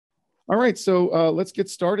All right, so let's get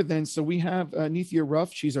started then. So we have Nithya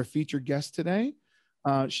Ruff. She's our featured guest today.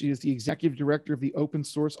 She is the executive director of the open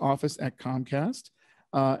source office at Comcast,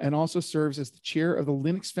 and also serves as the chair of the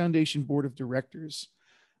Linux Foundation Board of Directors.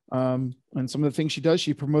 And some of the things she does,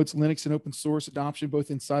 she promotes Linux and open source adoption,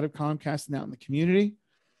 both inside of Comcast and out in the community.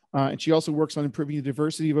 And she also works on improving the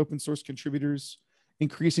diversity of open source contributors,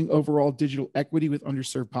 increasing overall digital equity with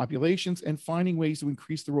underserved populations, and finding ways to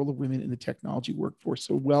increase the role of women in the technology workforce.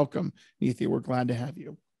 So welcome, Nithya. We're glad to have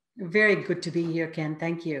you. Very good to be here, Ken.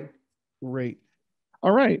 Thank you. Great.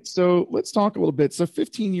 All right. So let's talk a little bit. So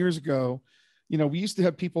 15 years ago, we used to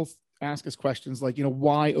have people ask us questions like,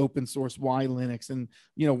 why open source, why Linux? And,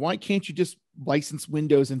 why can't you just license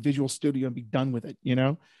Windows and Visual Studio and be done with it,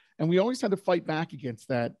 And we always had to fight back against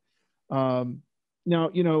that.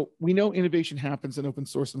 Now, we know innovation happens in open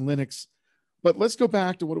source and Linux, but let's go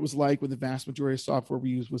back to what it was like when the vast majority of software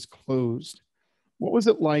we used was closed. What was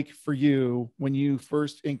it like for you when you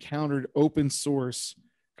first encountered open source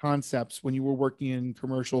concepts when you were working in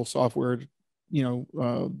commercial software,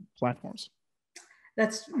 platforms?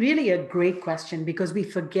 That's really a great question because we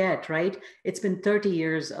forget, right? It's been 30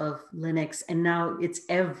 years of Linux and now it's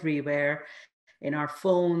everywhere in our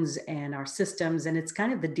phones and our systems, and it's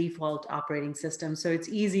kind of the default operating system. So it's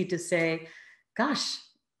easy to say, gosh,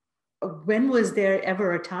 when was there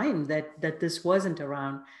ever a time that this wasn't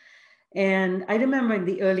around? And I remember in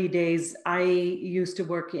the early days, I used to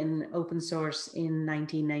work in open source in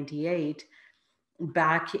 1998,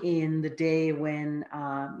 back in the day when,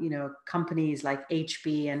 companies like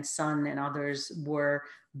HP and Sun and others were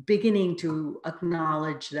beginning to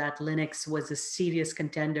acknowledge that Linux was a serious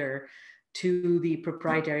contender to the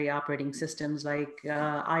proprietary operating systems like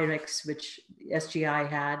IRIX, which SGI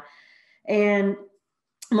had. And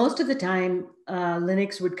most of the time,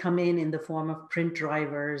 Linux would come in the form of print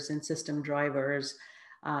drivers and system drivers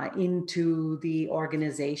into the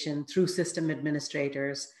organization through system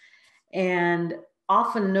administrators. And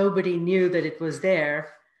often nobody knew that it was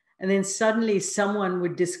there. And then suddenly someone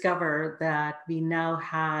would discover that we now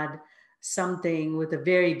had something with a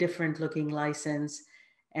very different looking license.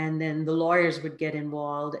 And then the lawyers would get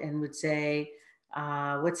involved and would say,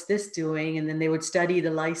 what's this doing? And then they would study the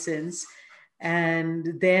license.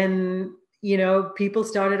 And then, people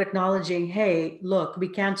started acknowledging, hey, look, we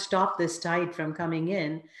can't stop this tide from coming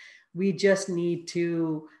in. We just need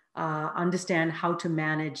to understand how to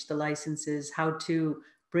manage the licenses, how to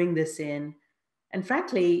bring this in. And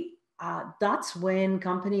frankly, that's when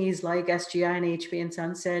companies like SGI and HP and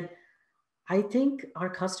Sun said, I think our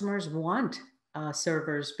customers want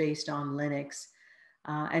servers based on Linux.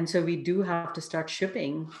 And so we do have to start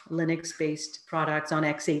shipping Linux-based products on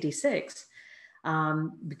x86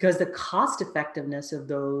 because the cost effectiveness of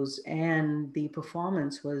those and the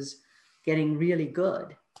performance was getting really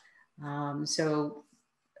good. So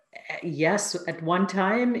yes, at one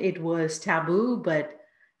time it was taboo, but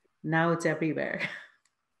now it's everywhere.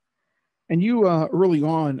 And you, early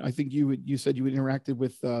on, I think you said you had interacted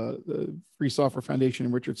with the Free Software Foundation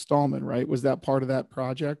and Richard Stallman, right? Was that part of that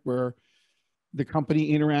project where the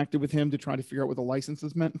company interacted with him to try to figure out what the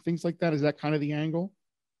licenses meant and things like that? Is that kind of the angle?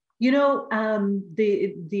 There are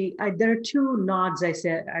two nods I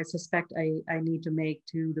suspect I need to make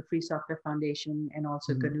to the Free Software Foundation and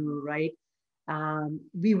also GNU, right?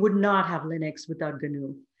 We would not have Linux without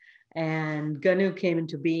GNU. And GNU came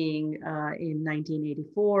into being in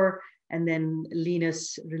 1984. And then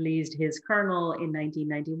Linus released his kernel in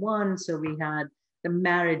 1991. So we had the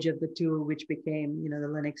marriage of the two, which became, the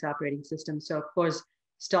Linux operating system. So of course,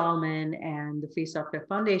 Stallman and the Free Software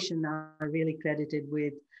Foundation are really credited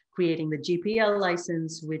with creating the GPL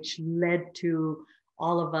license, which led to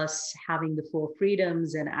all of us having the full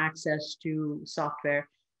freedoms and access to software.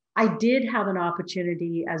 I did have an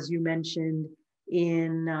opportunity, as you mentioned,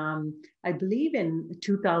 I believe in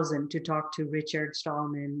 2000 to talk to Richard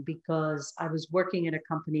Stallman because I was working at a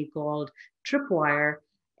company called Tripwire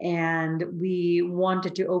and we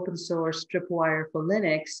wanted to open source Tripwire for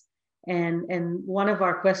Linux. And one of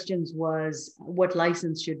our questions was, what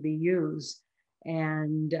license should we use?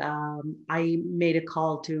 And I made a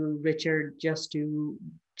call to Richard just to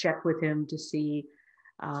check with him to see,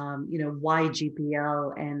 why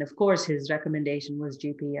GPL. And of course, his recommendation was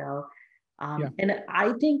GPL. And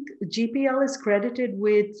I think GPL is credited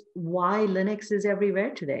with why Linux is everywhere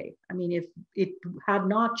today. I mean, if it had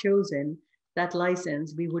not chosen that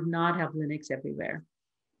license, we would not have Linux everywhere.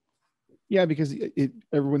 Yeah, because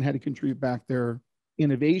everyone had to contribute back their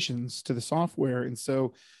innovations to the software. And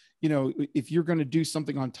so, if you're going to do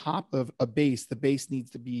something on top of a base, the base needs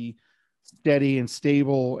to be steady and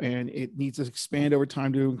stable, and it needs to expand over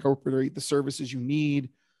time to incorporate the services you need.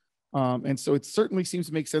 And so it certainly seems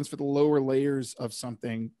to make sense for the lower layers of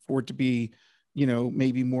something for it to be,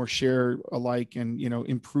 maybe more share alike and,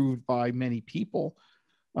 improved by many people.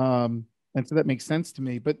 And so that makes sense to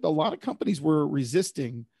me. But a lot of companies were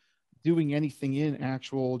resisting doing anything in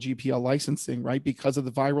actual GPL licensing, right? Because of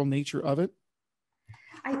the viral nature of it.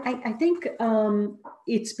 I think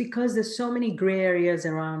it's because there's so many gray areas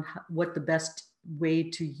around what the best way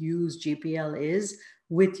to use GPL is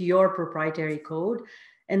with your proprietary code.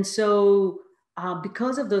 And so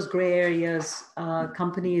because of those gray areas,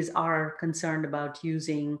 companies are concerned about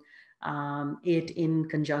using it in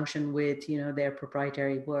conjunction with, their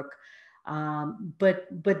proprietary work. But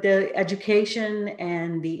the education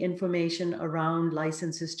and the information around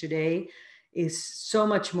licenses today is so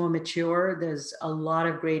much more mature. There's a lot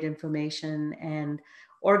of great information, and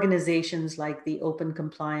organizations like the Open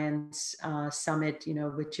Compliance Summit,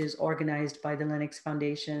 which is organized by the Linux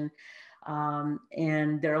Foundation.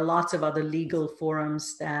 And there are lots of other legal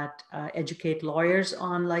forums that educate lawyers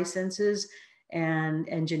on licenses and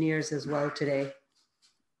engineers as well today.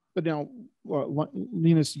 But now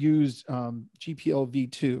Linus used GPL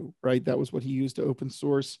v2, right? That was what he used to open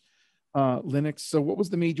source Linux. So what was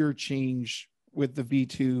the major change with the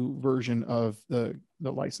v2 version of the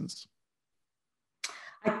license?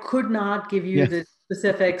 I could not give you the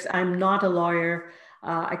specifics. I'm not a lawyer.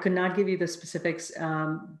 I could not give you the specifics.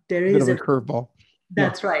 There is a curveball.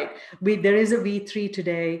 That's right. There is a V3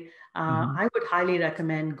 today. I would highly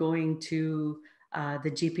recommend going to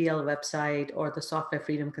the GPL website or the Software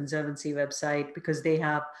Freedom Conservancy website, because they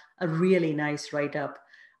have a really nice write-up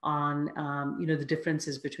on the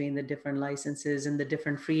differences between the different licenses and the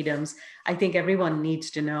different freedoms. I think everyone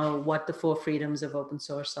needs to know what the 4 freedoms of open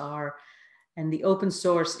source are. And the open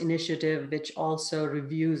source initiative, which also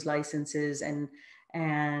reviews licenses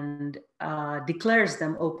and declares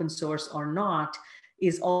them open source or not,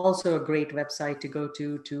 is also a great website to go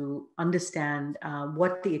to understand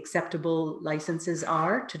what the acceptable licenses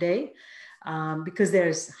are today. Because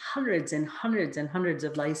there's hundreds and hundreds and hundreds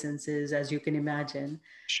of licenses, as you can imagine.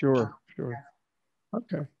 Sure.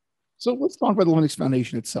 Okay. So let's talk about the Linux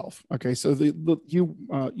Foundation itself. Okay, so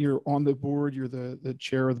you're on the board. You're the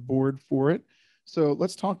chair of the board for it. So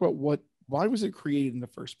let's talk about why was it created in the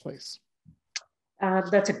first place?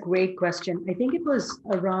 That's a great question. I think it was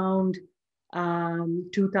around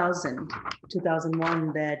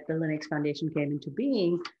 2001 that the Linux Foundation came into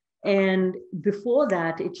being. And before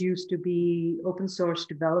that, it used to be Open Source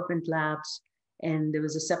Development Labs, and there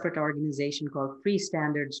was a separate organization called Free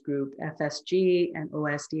Standards Group, FSG and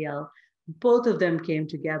OSDL. Both of them came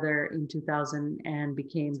together in 2000 and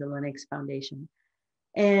became the Linux Foundation.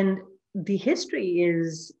 And the history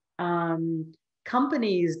is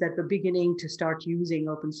companies that were beginning to start using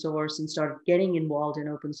open source and started getting involved in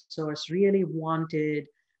open source really wanted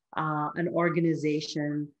an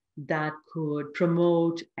organization that could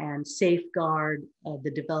promote and safeguard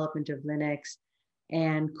the development of Linux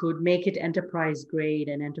and could make it enterprise grade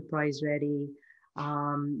and enterprise ready,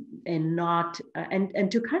 and not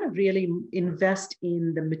and to kind of really invest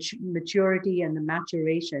in the maturity and the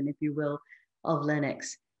maturation, if you will, of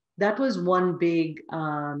Linux. That was one big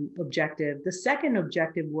objective. The second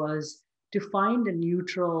objective was to find a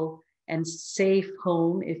neutral and safe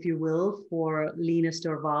home, if you will, for Linus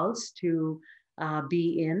Torvalds to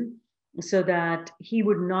be in, so that he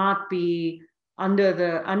would not be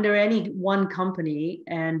under any one company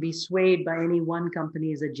and be swayed by any one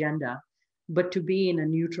company's agenda, but to be in a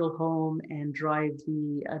neutral home and drive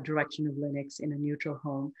the direction of Linux in a neutral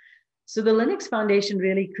home. So the Linux Foundation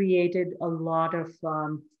really created a lot of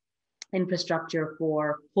infrastructure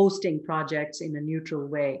for hosting projects in a neutral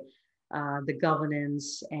way. The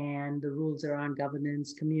governance and the rules around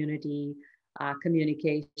governance, community,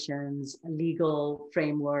 communications, legal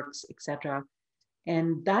frameworks, etc.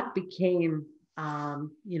 And that became,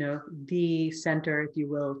 the center, if you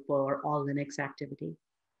will, for all Linux activity.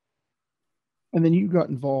 And then you got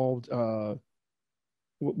involved.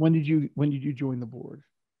 When did you join the board?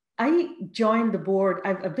 I joined the board.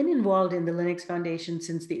 I've been involved in the Linux Foundation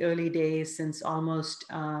since the early days, since almost,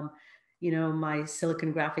 my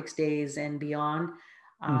Silicon Graphics days and beyond.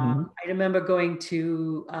 I remember going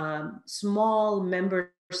to small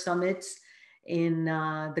member summits in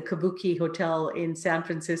the Kabuki Hotel in San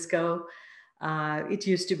Francisco. It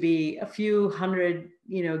used to be a few hundred,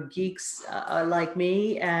 geeks like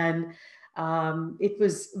me, and it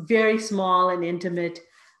was very small and intimate.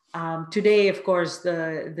 Today, of course,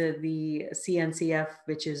 the CNCF,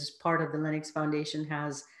 which is part of the Linux Foundation,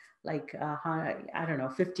 has like,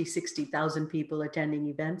 50, 60,000 people attending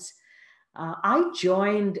events. I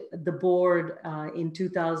joined the board in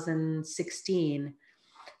 2016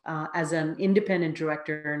 as an independent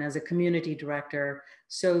director and as a community director.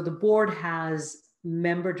 So the board has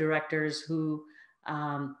member directors who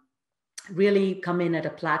really come in at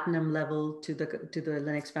a platinum level to the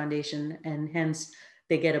Linux Foundation, and hence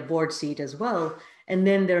they get a board seat as well. And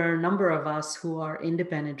then there are a number of us who are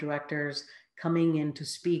independent directors coming in to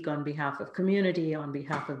speak on behalf of community, on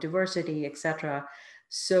behalf of diversity, etc.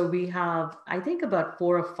 So we have, I think, about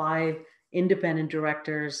 4 or 5 independent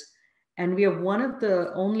directors, and we are one of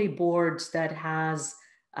the only boards that has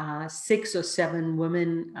 6 or 7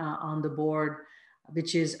 women on the board,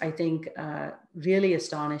 which is, I think, really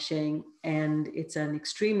astonishing. And it's an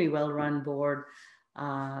extremely well-run board,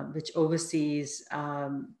 which oversees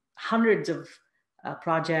hundreds of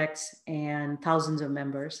projects and thousands of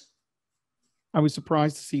members. I was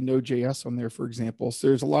surprised to see Node.js on there, for example. So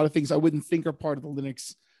there's a lot of things I wouldn't think are part of the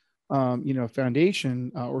Linux,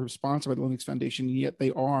 foundation or sponsored by the Linux Foundation, and yet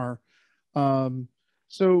they are.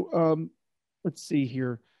 So let's see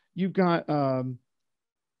here. You've got all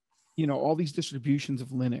these distributions of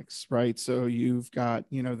Linux, right? So you've got,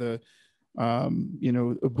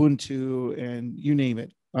 Ubuntu and you name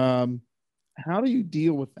it. How do you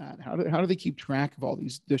deal with that? How do they keep track of all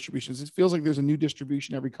these distributions? It feels like there's a new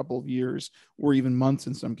distribution every couple of years or even months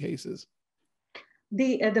in some cases.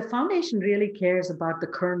 The foundation really cares about the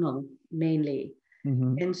kernel mainly.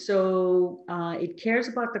 Mm-hmm. And so it cares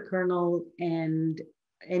about the kernel and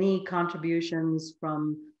any contributions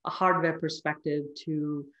from a hardware perspective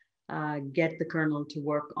to get the kernel to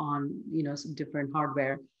work on, some different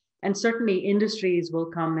hardware. And certainly industries will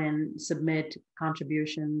come and submit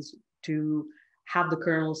contributions to have the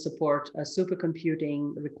kernel support a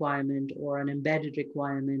supercomputing requirement or an embedded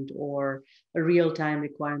requirement or a real-time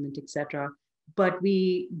requirement, etc. But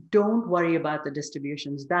we don't worry about the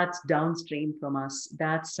distributions. That's downstream from us.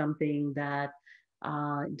 That's something that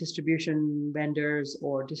distribution vendors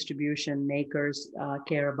or distribution makers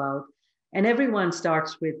care about. And everyone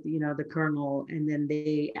starts with, the kernel, and then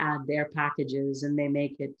they add their packages and they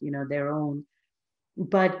make it, their own.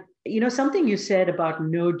 But, something you said about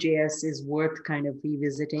Node.js is worth kind of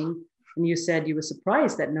revisiting. And you said you were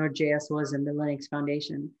surprised that Node.js was in the Linux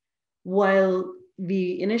Foundation. While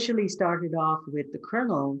we initially started off with the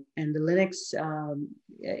kernel and the Linux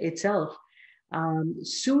itself,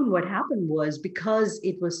 soon what happened was, because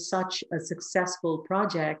it was such a successful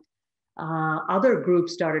project, other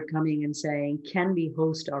groups started coming and saying, can we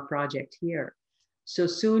host our project here? So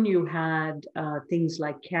soon you had things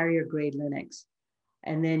like carrier grade Linux,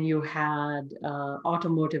 and then you had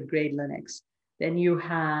automotive grade Linux. Then you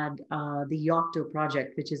had the Yocto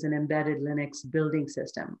project, which is an embedded Linux building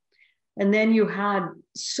system. And then you had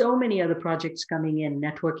so many other projects coming in,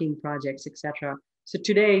 networking projects, etc. So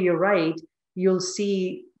today, you're right, you'll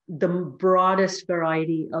see the broadest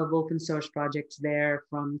variety of open source projects there,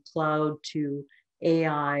 from cloud to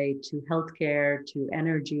AI to healthcare to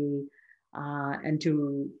energy and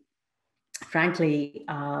to, frankly,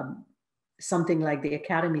 something like the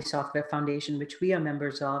Academy Software Foundation, which we are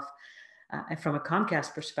members of from a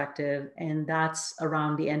Comcast perspective. And that's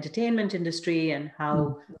around the entertainment industry and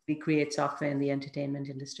how we create software in the entertainment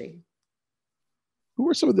industry. Who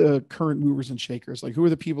are some of the current movers and shakers? Like, who are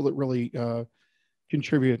the people that really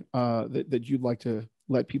contribute that you'd like to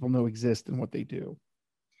let people know exist and what they do?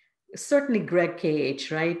 Certainly Greg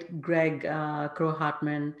KH, right? Greg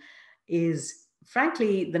Kroh-Hartman is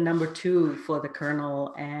frankly the number 2 for the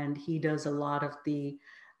kernel, and he does a lot of the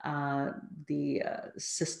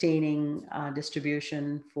sustaining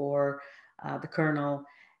distribution for the kernel.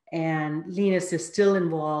 And Linus is still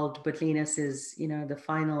involved, but Linus is, the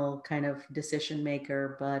final kind of decision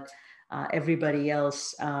maker. But everybody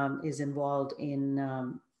else is involved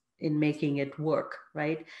in making it work,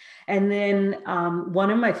 right? And then one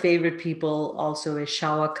of my favorite people also is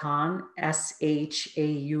Shawa Khan,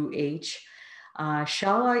 Shauh.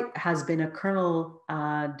 Shawa has been a kernel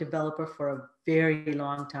developer for a very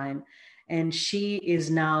long time. And she is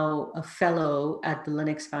now a fellow at the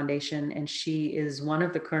Linux Foundation, and she is one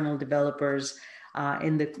of the kernel developers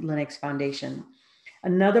in the Linux Foundation.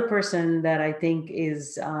 Another person that I think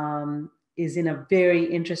is in a very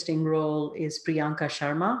interesting role is Priyanka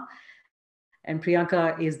Sharma. And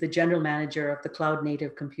Priyanka is the general manager of the Cloud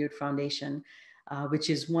Native Compute Foundation, which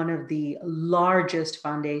is one of the largest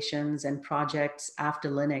foundations and projects after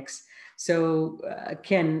Linux. So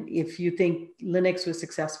Ken, if you think Linux was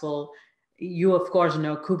successful, you of course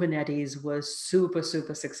know Kubernetes was super,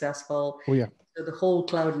 super successful. Oh yeah. So the whole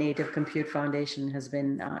Cloud Native Compute Foundation has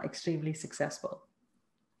been extremely successful.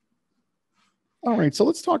 All right, so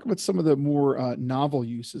let's talk about some of the more novel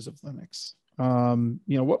uses of Linux.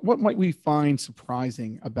 What might we find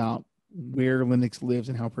surprising about where Linux lives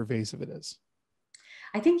and how pervasive it is.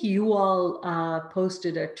 I think you all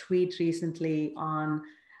posted a tweet recently on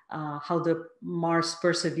how the Mars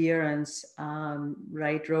Perseverance,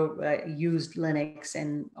 used Linux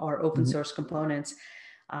and or open Mhm. source components.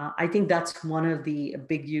 I think that's one of the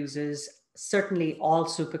big uses. Certainly, all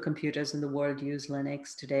supercomputers in the world use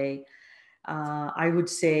Linux today. I would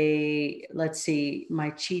say, let's see, my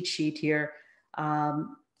cheat sheet here.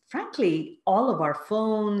 Um, Frankly, all of our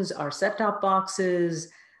phones, our set-top boxes,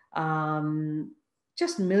 um,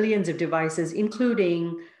 just millions of devices,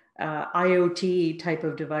 including IoT type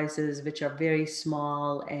of devices, which are very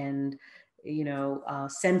small, and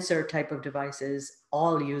sensor type of devices,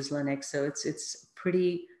 all use Linux. So it's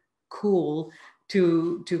pretty cool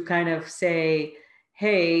to kind of say,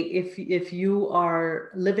 hey, if you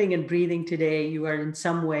are living and breathing today, you are in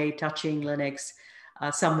some way touching Linux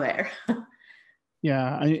somewhere.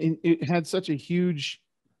 Yeah, it had such a huge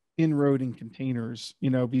inroad in containers,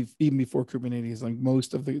 even before Kubernetes. Like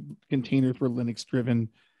most of the containers were Linux driven,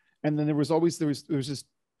 and then there was this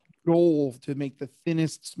goal to make the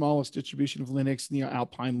thinnest, smallest distribution of Linux,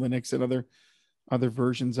 Alpine Linux and other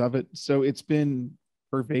versions of it. So it's been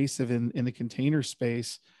pervasive in the container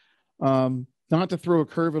space. Not to throw a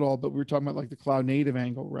curve at all, but we were talking about like the cloud native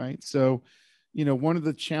angle, right? So, one of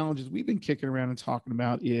the challenges we've been kicking around and talking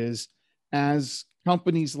about is as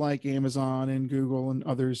companies like Amazon and Google and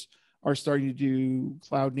others are starting to do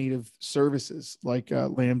cloud native services like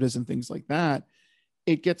Lambdas and things like that,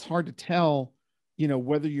 it gets hard to tell,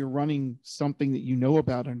 whether you're running something that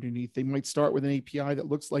about underneath. They might start with an API that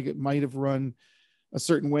looks like it might have run a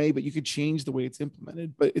certain way, but you could change the way it's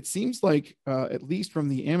implemented. But it seems like, at least from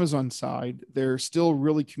the Amazon side, they're still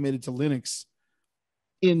really committed to Linux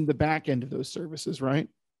in the back end of those services, right?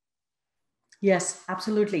 Yes,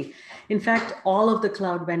 absolutely. In fact, all of the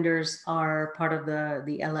cloud vendors are part of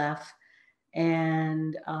the LF,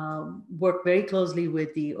 and work very closely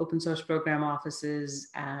with the open source program offices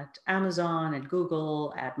at Amazon, at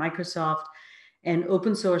Google, at Microsoft. And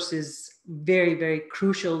open source is very, very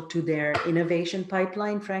crucial to their innovation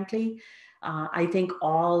pipeline, frankly. I think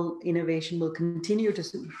all innovation will continue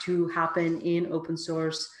to happen in open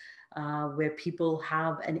source, where people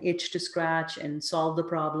have an itch to scratch and solve the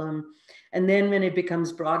problem. And then when it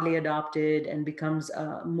becomes broadly adopted and becomes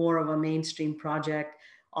more of a mainstream project,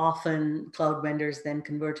 often cloud vendors then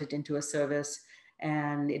convert it into a service,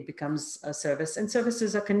 and it becomes a service. And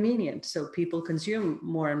services are convenient, so people consume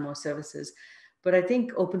more and more services. But I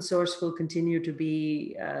think open source will continue to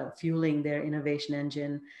be fueling their innovation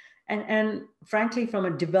engine. And frankly, from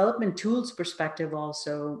a development tools perspective,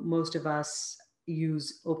 also, most of us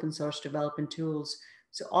use open source development tools.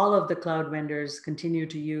 So all of the cloud vendors continue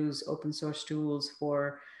to use open source tools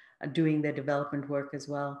for doing their development work as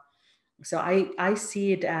well. So I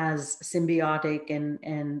see it as symbiotic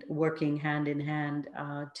and working hand in hand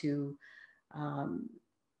to um,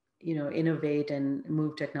 innovate and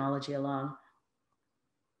move technology along.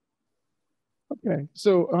 Okay.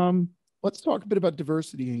 So let's talk a bit about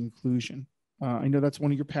diversity and inclusion. I know that's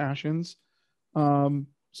one of your passions.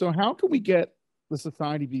 So how can we get the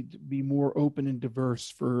society be more open and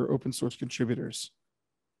diverse for open source contributors?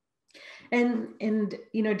 And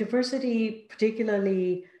diversity,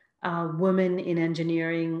 particularly women in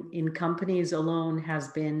engineering in companies alone, has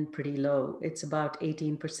been pretty low. It's about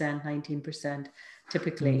 18%, 19%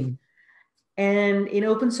 typically. Mm, And in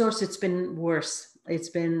open source, it's been worse. It's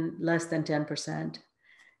been less than 10%.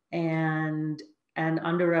 And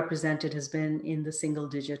underrepresented has been in the single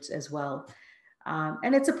digits as well.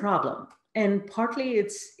 And it's a problem. And partly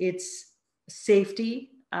it's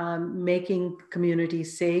safety, making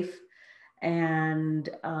communities safe and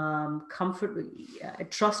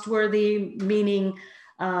trustworthy, meaning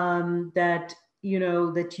that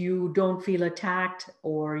that you don't feel attacked,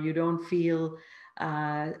 or you don't feel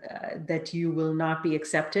that you will not be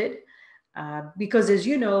accepted, because as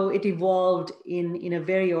you know, it evolved in a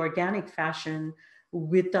very organic fashion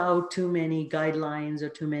without too many guidelines or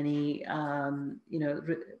too many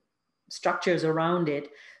structures around it.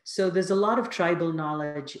 So there's a lot of tribal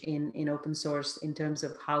knowledge in open source in terms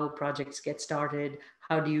of how projects get started,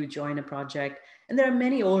 how do you join a project. And there are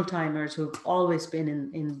many old timers who've always been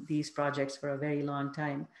in these projects for a very long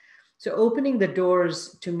time. So opening the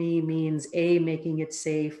doors to me means making it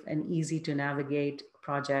safe and easy to navigate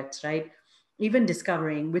projects, right? Even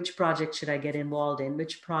discovering which project should I get involved in,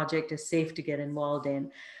 which project is safe to get involved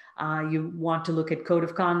in. You want to look at code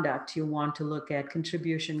of conduct. You want to look at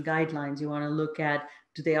contribution guidelines. You want to look at,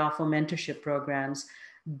 do they offer mentorship programs?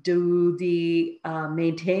 Do the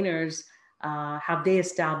maintainers, have they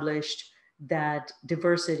established that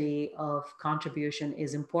diversity of contribution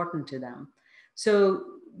is important to them. So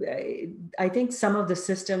I think some of the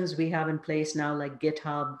systems we have in place now, like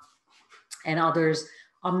GitHub and others,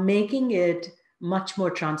 are making it much more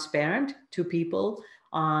transparent to people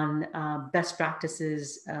on best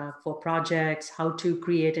practices for projects, how to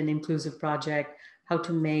create an inclusive project, how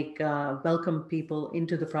to make welcome people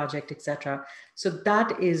into the project, etc. So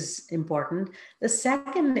that is important. The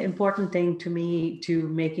second important thing to me to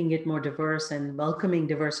making it more diverse and welcoming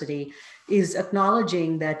diversity is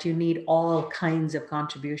acknowledging that you need all kinds of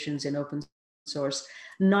contributions in open source,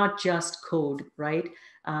 not just code, right?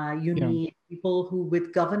 You Yeah. need people who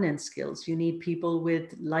with governance skills, you need people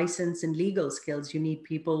with license and legal skills, you need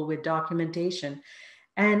people with documentation.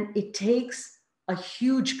 And it takes a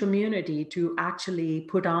huge community to actually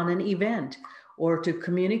put on an event or to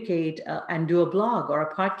communicate and do a blog or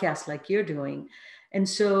a podcast like you're doing. And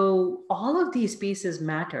so all of these pieces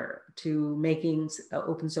matter to making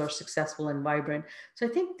open source successful and vibrant. So I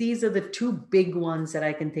think these are the two big ones that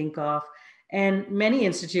I can think of. And many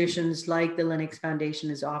institutions like the Linux Foundation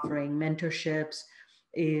is offering mentorships,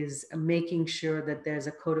 is making sure that there's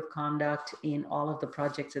a code of conduct in all of the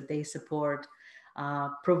projects that they support,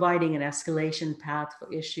 providing an escalation path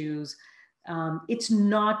for issues. It's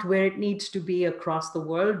not where it needs to be across the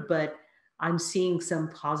world, but I'm seeing some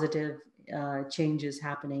positive changes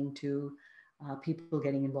happening to people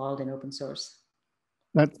getting involved in open source.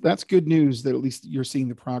 That's good news that at least you're seeing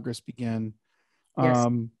the progress begin. Yes.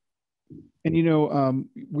 And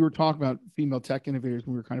we were talking about female tech innovators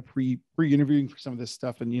when we were kind of pre-interviewing for some of this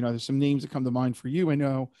stuff. And there's some names that come to mind for you. I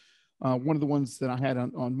know one of the ones that I had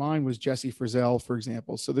on mine was Jessie Frizzell, for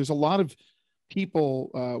example. So there's a lot of people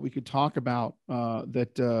we could talk about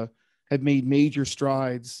that have made major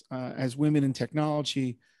strides as women in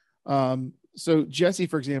technology. So Jessie,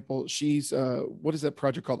 for example, she's what is that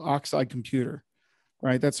project called? Oxide Computer,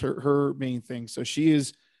 right? That's her main thing. So she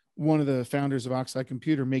is one of the founders of Oxide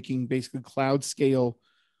Computer, making basically cloud scale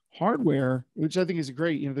hardware, which I think is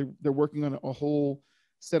great. They're working on a whole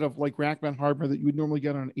set of like rack mount hardware that you would normally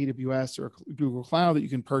get on AWS or Google Cloud that you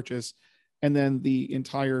can purchase. And then the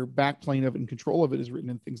entire backplane of it and control of it is written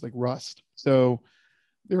in things like Rust. So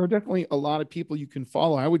there are definitely a lot of people you can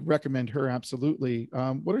follow. I would recommend her absolutely.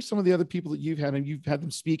 What are some of the other people that you've had, and you've had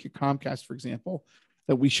them speak at Comcast, for example,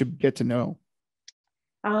 that we should get to know?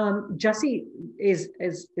 Jessie is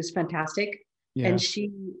fantastic, Yeah. and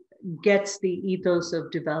she gets the ethos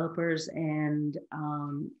of developers. And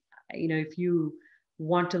if you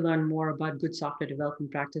want to learn more about good software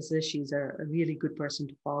development practices, she's a really good person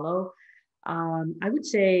to follow. I would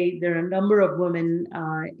say there are a number of women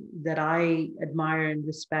that I admire and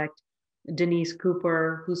respect. Denise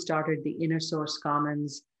Cooper, who started the Inner Source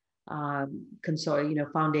Commons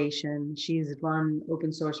foundation. She's run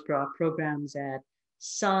open source programs at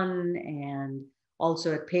Sun and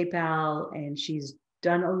also at PayPal, and she's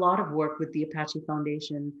done a lot of work with the Apache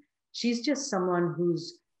Foundation. She's just someone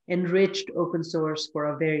who's enriched open source for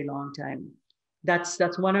a very long time. That's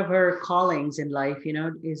one of her callings in life,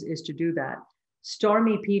 is to do that.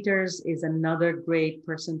 Stormy Peters is another great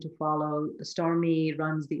person to follow. Stormy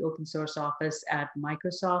runs the open source office at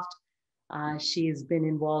Microsoft. She's been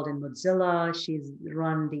involved in Mozilla. She's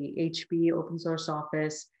run the HP open source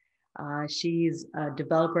office. She's a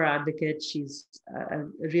developer advocate. She's a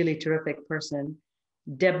really terrific person.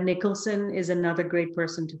 Deb Nicholson is another great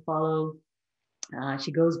person to follow.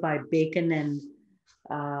 She goes by Bacon and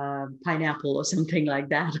Pineapple or something like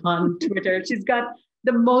that on Twitter. She's got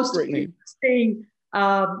the most interesting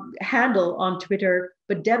handle on Twitter.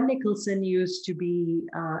 But Deb Nicholson used to be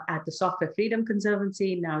at the Software Freedom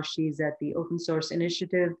Conservancy. Now she's at the Open Source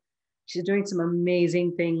Initiative. She's doing some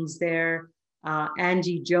amazing things there.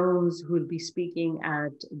 Angie Jones, who will be speaking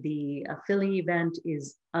at the Philly event,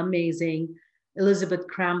 is amazing. Elizabeth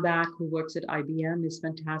Krambach, who works at IBM, is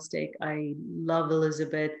fantastic. I love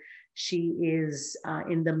Elizabeth. She is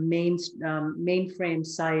in the mainframe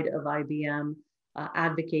side of IBM,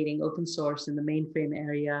 advocating open source in the mainframe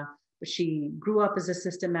area. But she grew up as a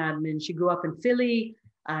system admin. She grew up in Philly.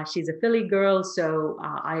 She's a Philly girl, so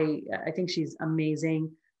I think she's amazing.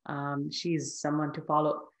 She's someone to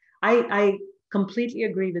follow. I completely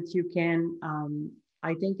agree with you, Ken.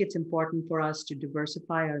 I think it's important for us to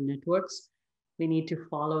diversify our networks. We need to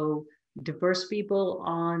follow diverse people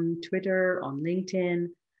on Twitter, on LinkedIn,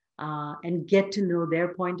 and get to know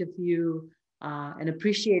their point of view and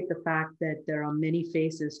appreciate the fact that there are many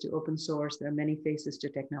faces to open source. There are many faces to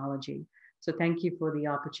technology. So thank you for the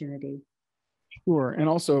opportunity. Sure. And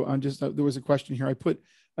also, there was a question here. I put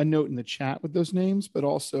a note in the chat with those names, but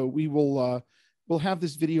also we'll have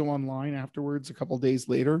this video online afterwards, a couple of days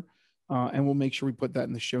later. And we'll make sure we put that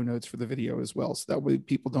in the show notes for the video as well. So that way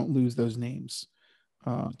people don't lose those names.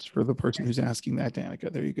 It's for the person who's asking that,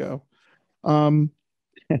 Danica. There you go. Um,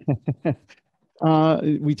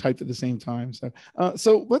 we typed at the same time.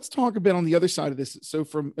 So let's talk a bit on the other side of this. So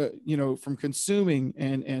from, from consuming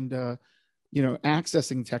and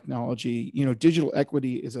accessing technology, digital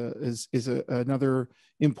equity is another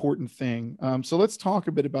important thing. So let's talk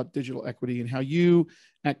a bit about digital equity and how you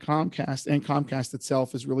at Comcast and Comcast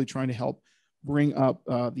itself is really trying to help bring up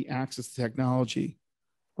the access to technology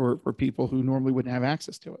for people who normally wouldn't have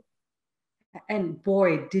access to it. And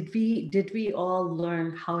boy, did we all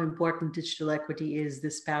learn how important digital equity is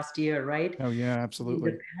this past year, right? Oh yeah,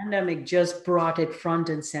 absolutely. The pandemic just brought it front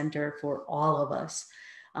and center for all of us.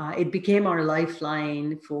 It became our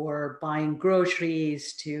lifeline for buying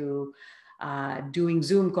groceries, to doing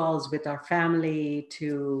Zoom calls with our family,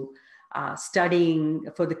 to studying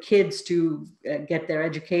for the kids to get their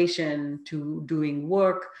education, to doing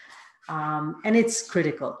work. And it's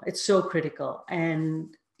critical. It's so critical.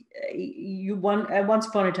 And at once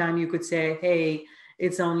upon a time, you could say, hey,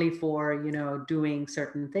 it's only for, doing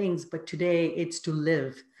certain things. But today it's to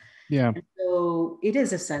live. Yeah. And so it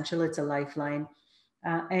is essential. It's a lifeline.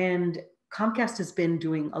 And Comcast has been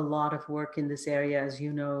doing a lot of work in this area, as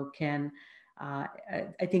you know, Ken.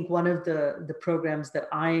 I think one of the programs that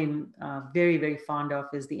I'm very, very fond of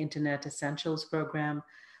is the Internet Essentials program,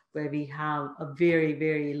 where we have a very,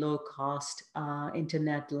 very low cost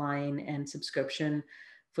internet line and subscription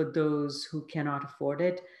for those who cannot afford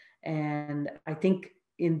it. And I think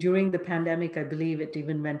during the pandemic, I believe it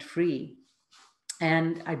even went free.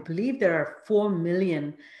 And I believe there are 4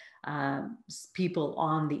 million people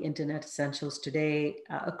on the Internet Essentials today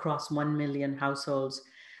across 1 million households.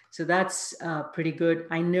 So that's pretty good.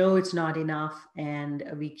 I know it's not enough, and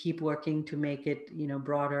we keep working to make it,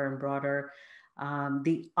 broader and broader.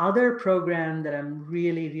 The other program that I'm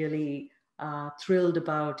really, really thrilled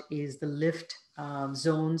about is the Lift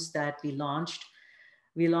zones that we launched.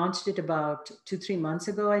 We launched it about 2-3 months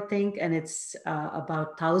ago, I think, and it's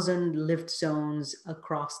about 1,000 lift zones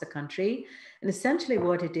across the country. And essentially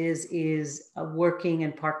what it is working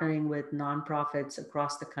and partnering with nonprofits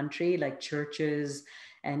across the country, like churches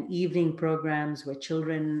and evening programs where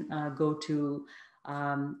children go to,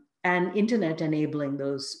 and internet enabling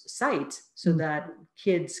those sites so that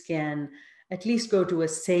kids can at least go to a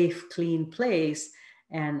safe, clean place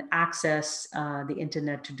and access the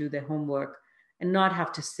internet to do their homework, and not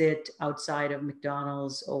have to sit outside of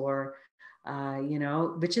McDonald's or,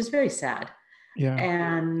 which is very sad. Yeah.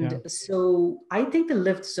 And Yeah. so I think the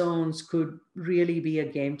lift zones could really be a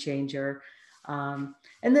game changer.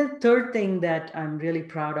 And the third thing that I'm really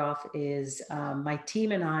proud of is my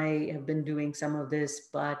team and I have been doing some of this,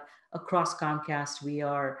 but across Comcast, we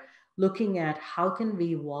are looking at how can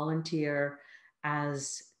we volunteer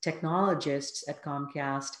as technologists at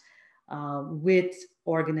Comcast with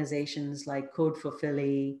organizations like Code for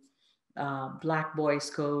Philly, Black Boys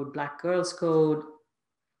Code, Black Girls Code,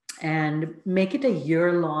 and make it a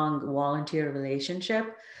year-long volunteer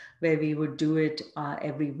relationship where we would do it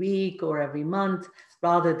every week or every month,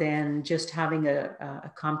 rather than just having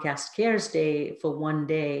a Comcast Cares Day for one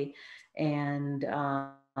day. And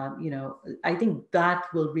I think that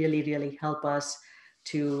will really, really help us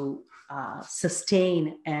to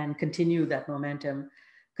sustain and continue that momentum.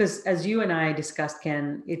 Because as you and I discussed,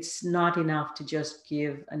 Ken, it's not enough to just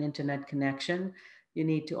give an internet connection. You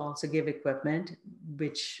need to also give equipment,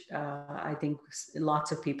 which I think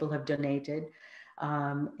lots of people have donated.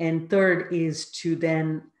 And third is to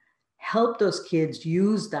then help those kids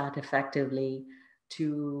use that effectively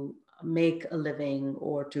to make a living,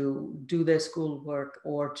 or to do their schoolwork,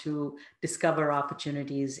 or to discover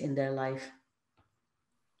opportunities in their life.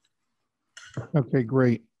 Okay,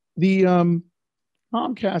 great. The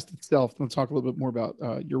Comcast itself, let's talk a little bit more about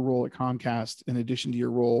your role at Comcast in addition to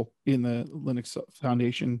your role in the Linux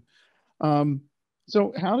Foundation.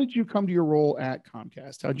 So how did you come to your role at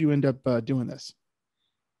Comcast? How did you end up doing this?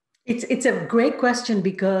 It's a great question,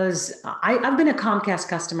 because I've been a Comcast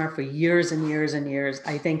customer for years and years and years.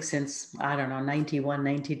 I think since, I don't know, 91,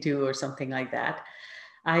 92 or something like that.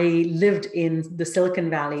 I lived in the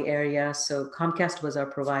Silicon Valley area, so Comcast was our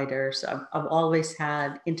provider. So I've always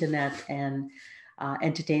had internet and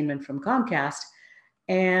entertainment from Comcast.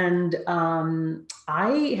 And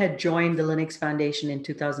I had joined the Linux Foundation in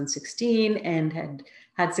 2016 and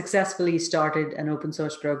had successfully started an open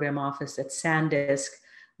source program office at SanDisk,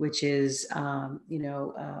 which is a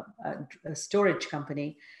storage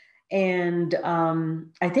company. And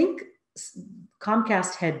I think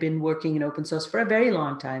Comcast had been working in open source for a very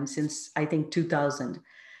long time, since I think 2000.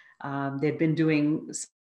 They'd been doing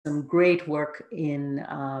some great work in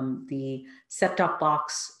the set-top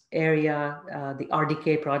box area. The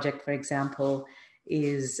RDK project, for example,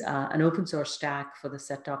 is an open source stack for the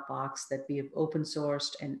set-top box that we have open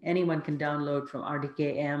sourced, and anyone can download from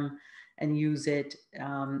RDKM and use it.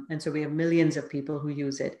 And so we have millions of people who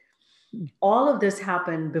use it. All of this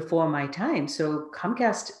happened before my time. So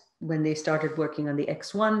Comcast, when they started working on the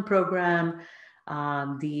X1 program,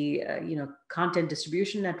 the content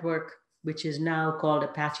distribution network, which is now called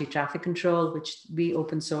Apache Traffic Control, which we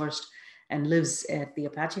open sourced and lives at the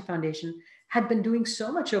Apache Foundation, had been doing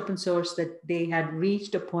so much open source that they had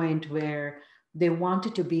reached a point where they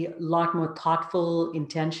wanted to be a lot more thoughtful,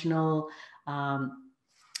 intentional,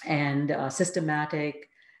 and systematic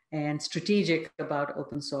and strategic about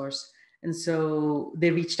open source. And so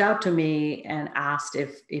they reached out to me and asked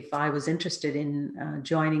if I was interested in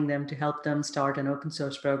joining them to help them start an open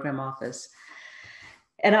source program office.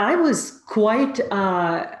 And I was quite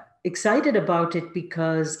excited about it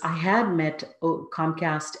because I had met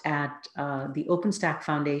Comcast at the OpenStack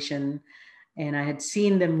Foundation, and I had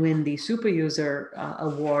seen them win the Super User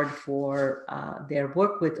Award for their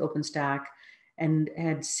work with OpenStack, and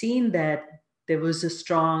had seen that there was a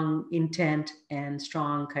strong intent and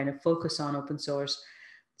strong kind of focus on open source.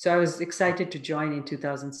 So I was excited to join in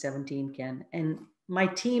 2017, Ken. And my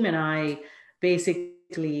team and I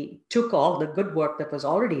basically took all the good work that was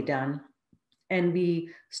already done, and we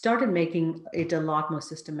started making it a lot more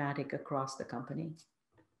systematic across the company.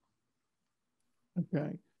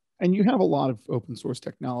 Okay. And you have a lot of open source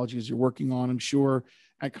technologies you're working on. I'm sure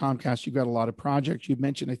at Comcast, you've got a lot of projects. You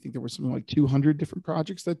mentioned, I think there were something like 200 different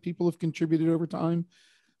projects that people have contributed over time.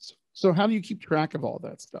 So how do you keep track of all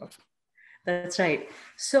that stuff? That's right.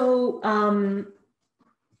 So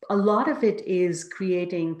a lot of it is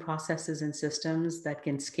creating processes and systems that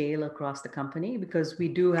can scale across the company, because we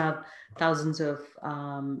do have thousands of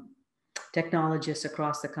technologists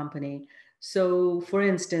across the company. So for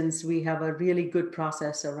instance, we have a really good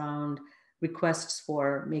process around requests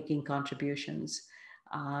for making contributions.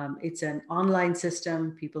 It's an online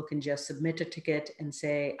system. People can just submit a ticket and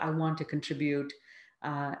say, I want to contribute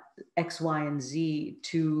X, Y, and Z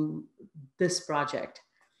to this project.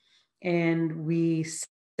 And we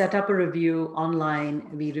set up a review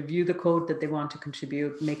online. We review the code that they want to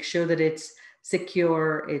contribute, make sure that it's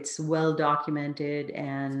secure, it's well documented,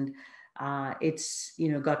 and it's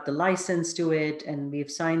got the license to it, and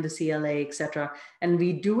we've signed the CLA, etc. And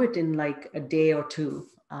we do it in like a day or two.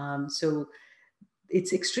 So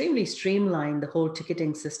it's extremely streamlined, the whole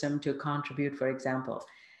ticketing system to contribute, for example.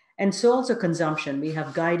 And so also consumption. We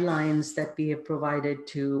have guidelines that we have provided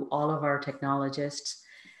to all of our technologists.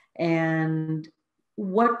 And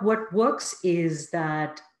what works is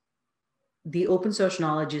that the open source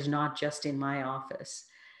knowledge is not just in my office.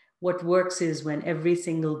 What works is when every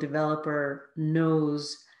single developer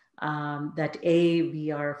knows that A, we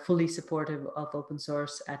are fully supportive of open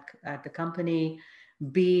source at the company,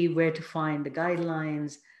 B, where to find the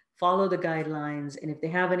guidelines, follow the guidelines, and if they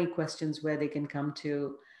have any questions, where they can come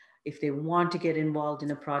to, if they want to get involved in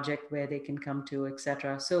a project, where they can come to,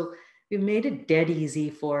 etc. So we've made it dead easy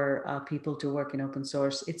for people to work in open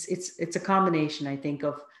source. It's a combination, I think,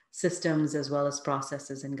 of systems as well as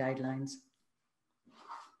processes and guidelines.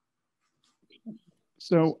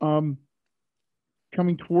 So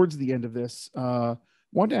coming towards the end of this,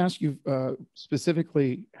 wanted to ask you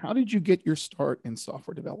specifically, how did you get your start in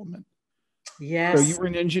software development? Yes. So you were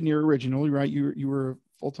an engineer originally, right? You were a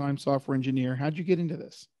full-time software engineer. How'd you get into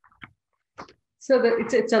this? So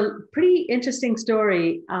it's a pretty interesting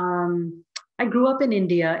story. I grew up in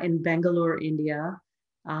India, in Bangalore, India,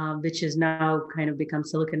 which is now kind of become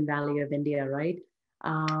Silicon Valley of India, right?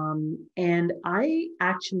 And I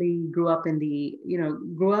actually grew up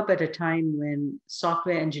at a time when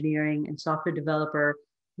software engineering and software developer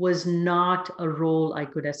was not a role I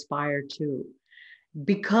could aspire to,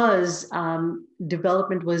 because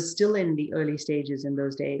development was still in the early stages in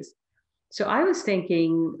those days. So I was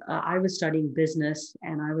thinking, I was studying business,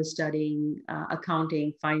 and I was studying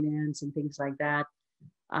accounting, finance, and things like that.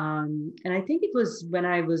 And I think it was when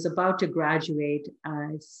I was about to graduate,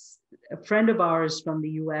 a friend of ours from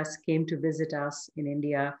the US came to visit us in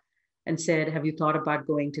India and said, have you thought about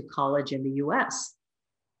going to college in the US?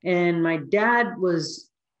 And my dad was,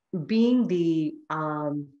 being the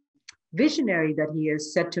visionary that he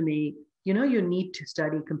is, said to me, you need to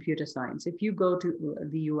study computer science. If you go to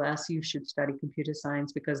the US, you should study computer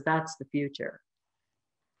science, because that's the future.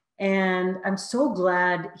 And I'm so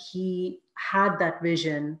glad he had that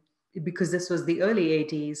vision, because this was the early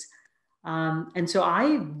 80s. And so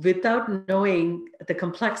I, without knowing the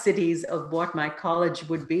complexities of what my college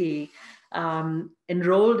would be,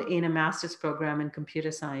 enrolled in a master's program in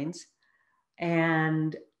computer science,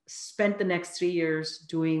 and spent the next 3 years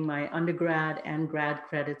doing my undergrad and grad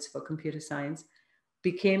credits for computer science,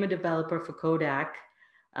 became a developer for Kodak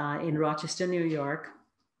in Rochester, New York.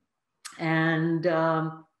 And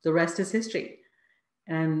the rest is history.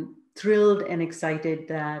 And I'm thrilled and excited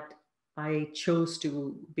that I chose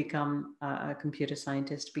to become a computer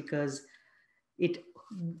scientist, because it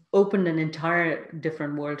opened an entire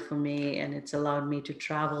different world for me, and it's allowed me to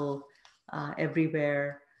travel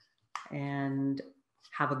everywhere and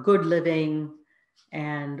have a good living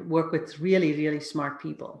and work with really, really smart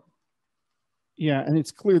people. Yeah, and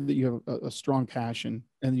it's clear that you have a strong passion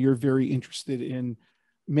and you're very interested in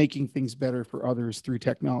making things better for others through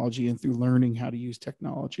technology and through learning how to use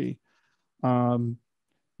technology. Um,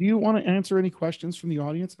 do you want to answer any questions from the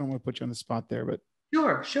audience? I don't want to put you on the spot there, but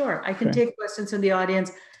Sure. I can okay. take questions from the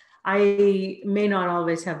audience. I may not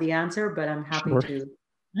always have the answer, but I'm happy Sure. to.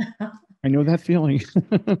 I know that feeling.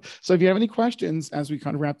 So if you have any questions as we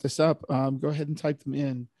kind of wrap this up, go ahead and type them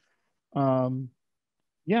in. Um,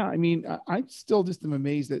 yeah, I mean, I still just am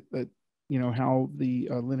amazed that how the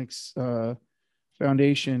Linux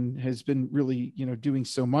Foundation has been really doing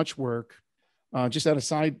so much work. Just at a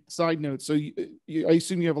side note, so I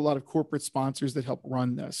assume you have a lot of corporate sponsors that help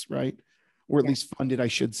run this, right? Or at least fund it, I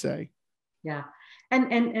should say. Yeah.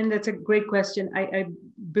 And that's a great question. I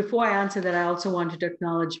before I answer that, I also wanted to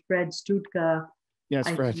acknowledge Fred Stutka. Yes,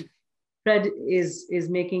 Fred. Fred is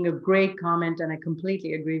making a great comment, and I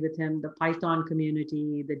completely agree with him. The Python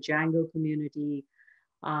community, the Django community,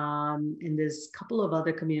 and there's a couple of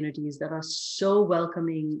other communities that are so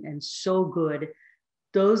welcoming and so good.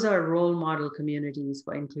 Those are role model communities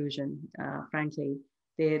for inclusion. Frankly,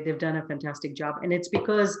 they've done a fantastic job, and it's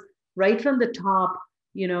because right from the top,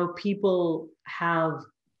 people have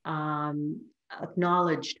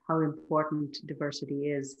acknowledged how important diversity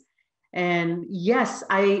is. And yes,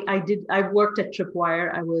 I worked at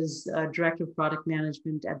Tripwire. I was director of product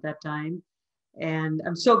management at that time. And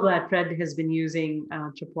I'm so glad Fred has been using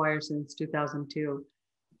Tripwire since 2002.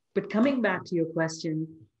 But coming back to your question,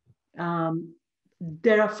 um,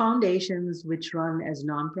 there are foundations which run as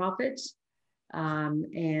nonprofits.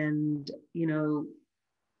 And,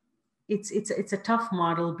 it's a tough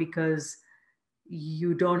model because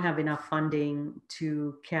you don't have enough funding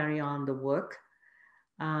to carry on the work.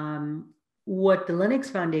 What the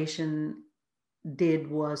Linux Foundation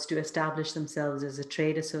did was to establish themselves as a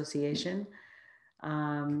trade association,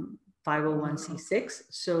 501c6.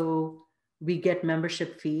 So we get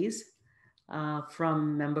membership fees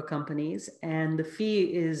from member companies, and the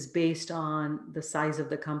fee is based on the size of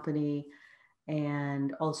the company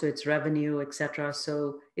and also its revenue, et cetera.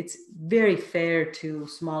 So it's very fair to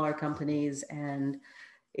smaller companies, and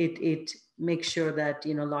it makes sure that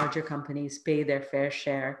larger companies pay their fair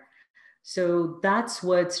share. So that's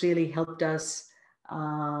what's really helped us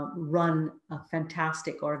run a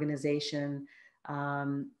fantastic organization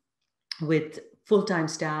with full-time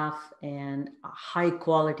staff and high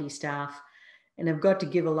quality staff. And I've got to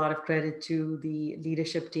give a lot of credit to the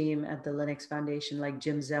leadership team at the Linux Foundation, like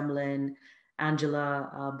Jim Zemlin,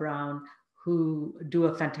 Angela Brown, who do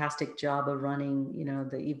a fantastic job of running,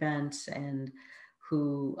 the events, and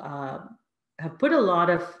who have put a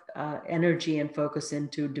lot of energy and focus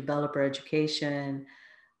into developer education,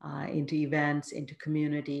 into events, into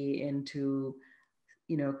community, into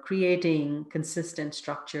creating consistent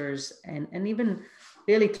structures, and even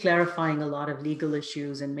really clarifying a lot of legal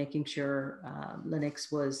issues and making sure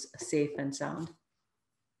Linux was safe and sound.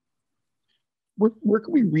 Where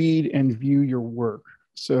can we read and view your work?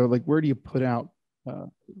 So, like, where do you put out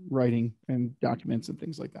writing and documents and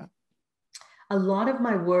things like that? A lot of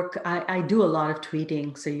my work, I do a lot of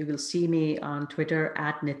tweeting. So you will see me on Twitter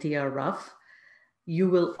at Nithya Ruff. You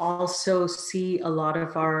will also see a lot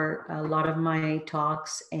of my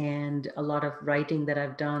talks and a lot of writing that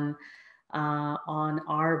I've done on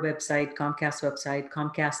our website, Comcast website,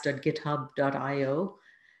 comcast.github.io.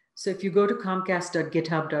 So if you go to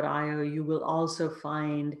comcast.github.io, you will also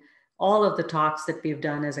find all of the talks that we've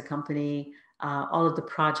done as a company, all of the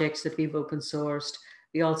projects that we've open sourced.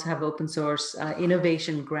 We also have open source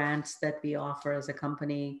innovation grants that we offer as a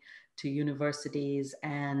company to universities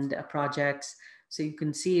and projects. So you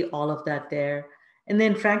can see all of that there. And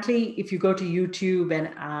then frankly, if you go to YouTube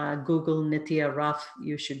and Google Nithya Ruff,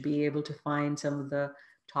 you should be able to find some of the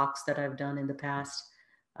talks that I've done in the past.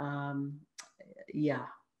 Yeah.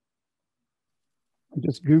 I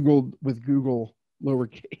just Googled with Google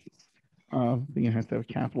lowercase. I think it has to have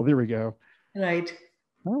a capital. There we go. Right.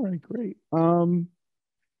 All right, great.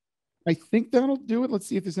 I think that'll do it. Let's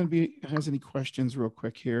see if there's going to be has any questions real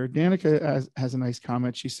quick here. Danica has a nice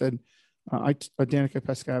comment. She said, Danica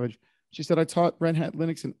Pescavage, she said, I taught Red Hat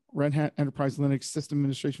Linux and Red Hat Enterprise Linux System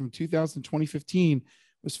Administration from 2000 to 2015. It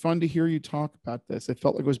was fun to hear you talk about this. It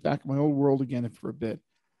felt like it was back in my old world again for a bit.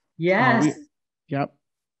 Yes. Yep.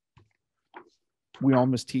 We all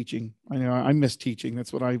miss teaching. I know I miss teaching.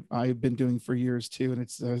 That's what I've been doing for years too. And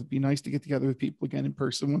it's be nice to get together with people again in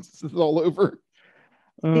person once this is all over.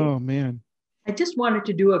 Oh man. I just wanted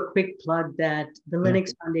to do a quick plug that the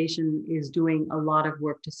Linux Foundation is doing a lot of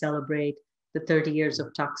work to celebrate the 30 years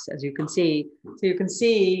of Tux, as you can see. So you can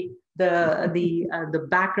see the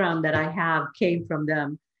background that I have came from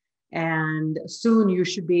them. And soon you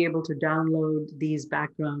should be able to download these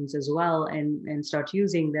backgrounds as well and start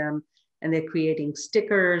using them. And they're creating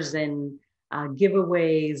stickers and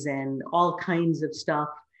giveaways and all kinds of stuff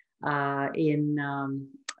that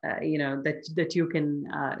you can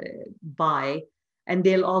buy. And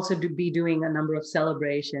they'll also be doing a number of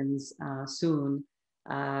celebrations soon.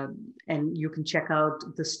 And you can check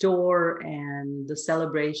out the store and the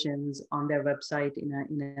celebrations on their website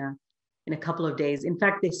in a couple of days. In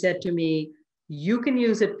fact, they said to me, you can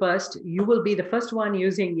use it first. You will be the first one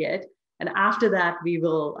using it. And after that, we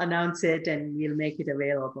will announce it and we'll make it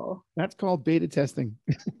available. That's called beta testing.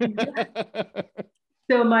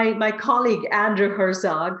 So my colleague, Andrew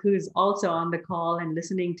Herzog, who's also on the call and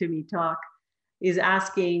listening to me talk, is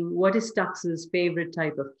asking, what is Tux's favorite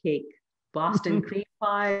type of cake? Boston cream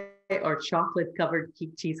pie or chocolate-covered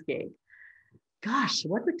cheesecake? Gosh,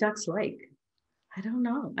 what would Tux like? I don't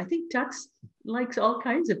know. I think Tux likes all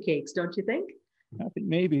kinds of cakes, don't you think? I think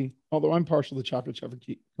maybe, although I'm partial to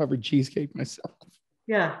chocolate-covered cheesecake myself.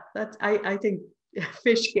 Yeah, I think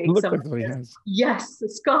fish cake. Yes,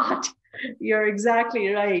 Scott, you're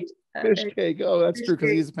exactly right. Fish cake. Oh, that's true,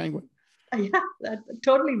 because he's a penguin. Yeah, that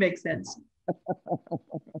totally makes sense.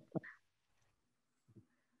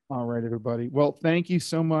 All right, everybody. Well, thank you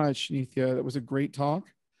so much, Nithya. That was a great talk.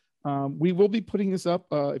 We will be putting this up.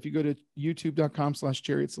 If you go to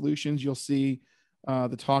youtube.com/Chariot Solutions, you'll see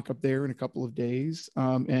the talk up there in a couple of days.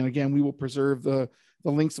 And again, we will preserve the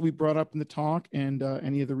links that we brought up in the talk and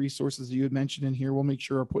any of the resources that you had mentioned in here. We'll make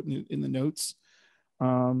sure we're putting it in the notes.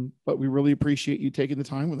 But we really appreciate you taking the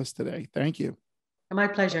time with us today. Thank you. My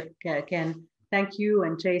pleasure, Ken. Thank you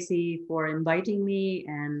and Tracy for inviting me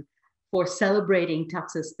and for celebrating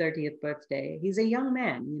Tux's 30th birthday. He's a young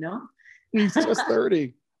man, you know? He's just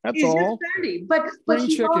 30. That's He's all. Just 30, but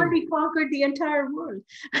he's already conquered the entire world.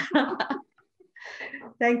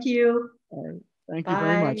 Thank you. All right. Thank you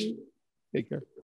very much. Take care.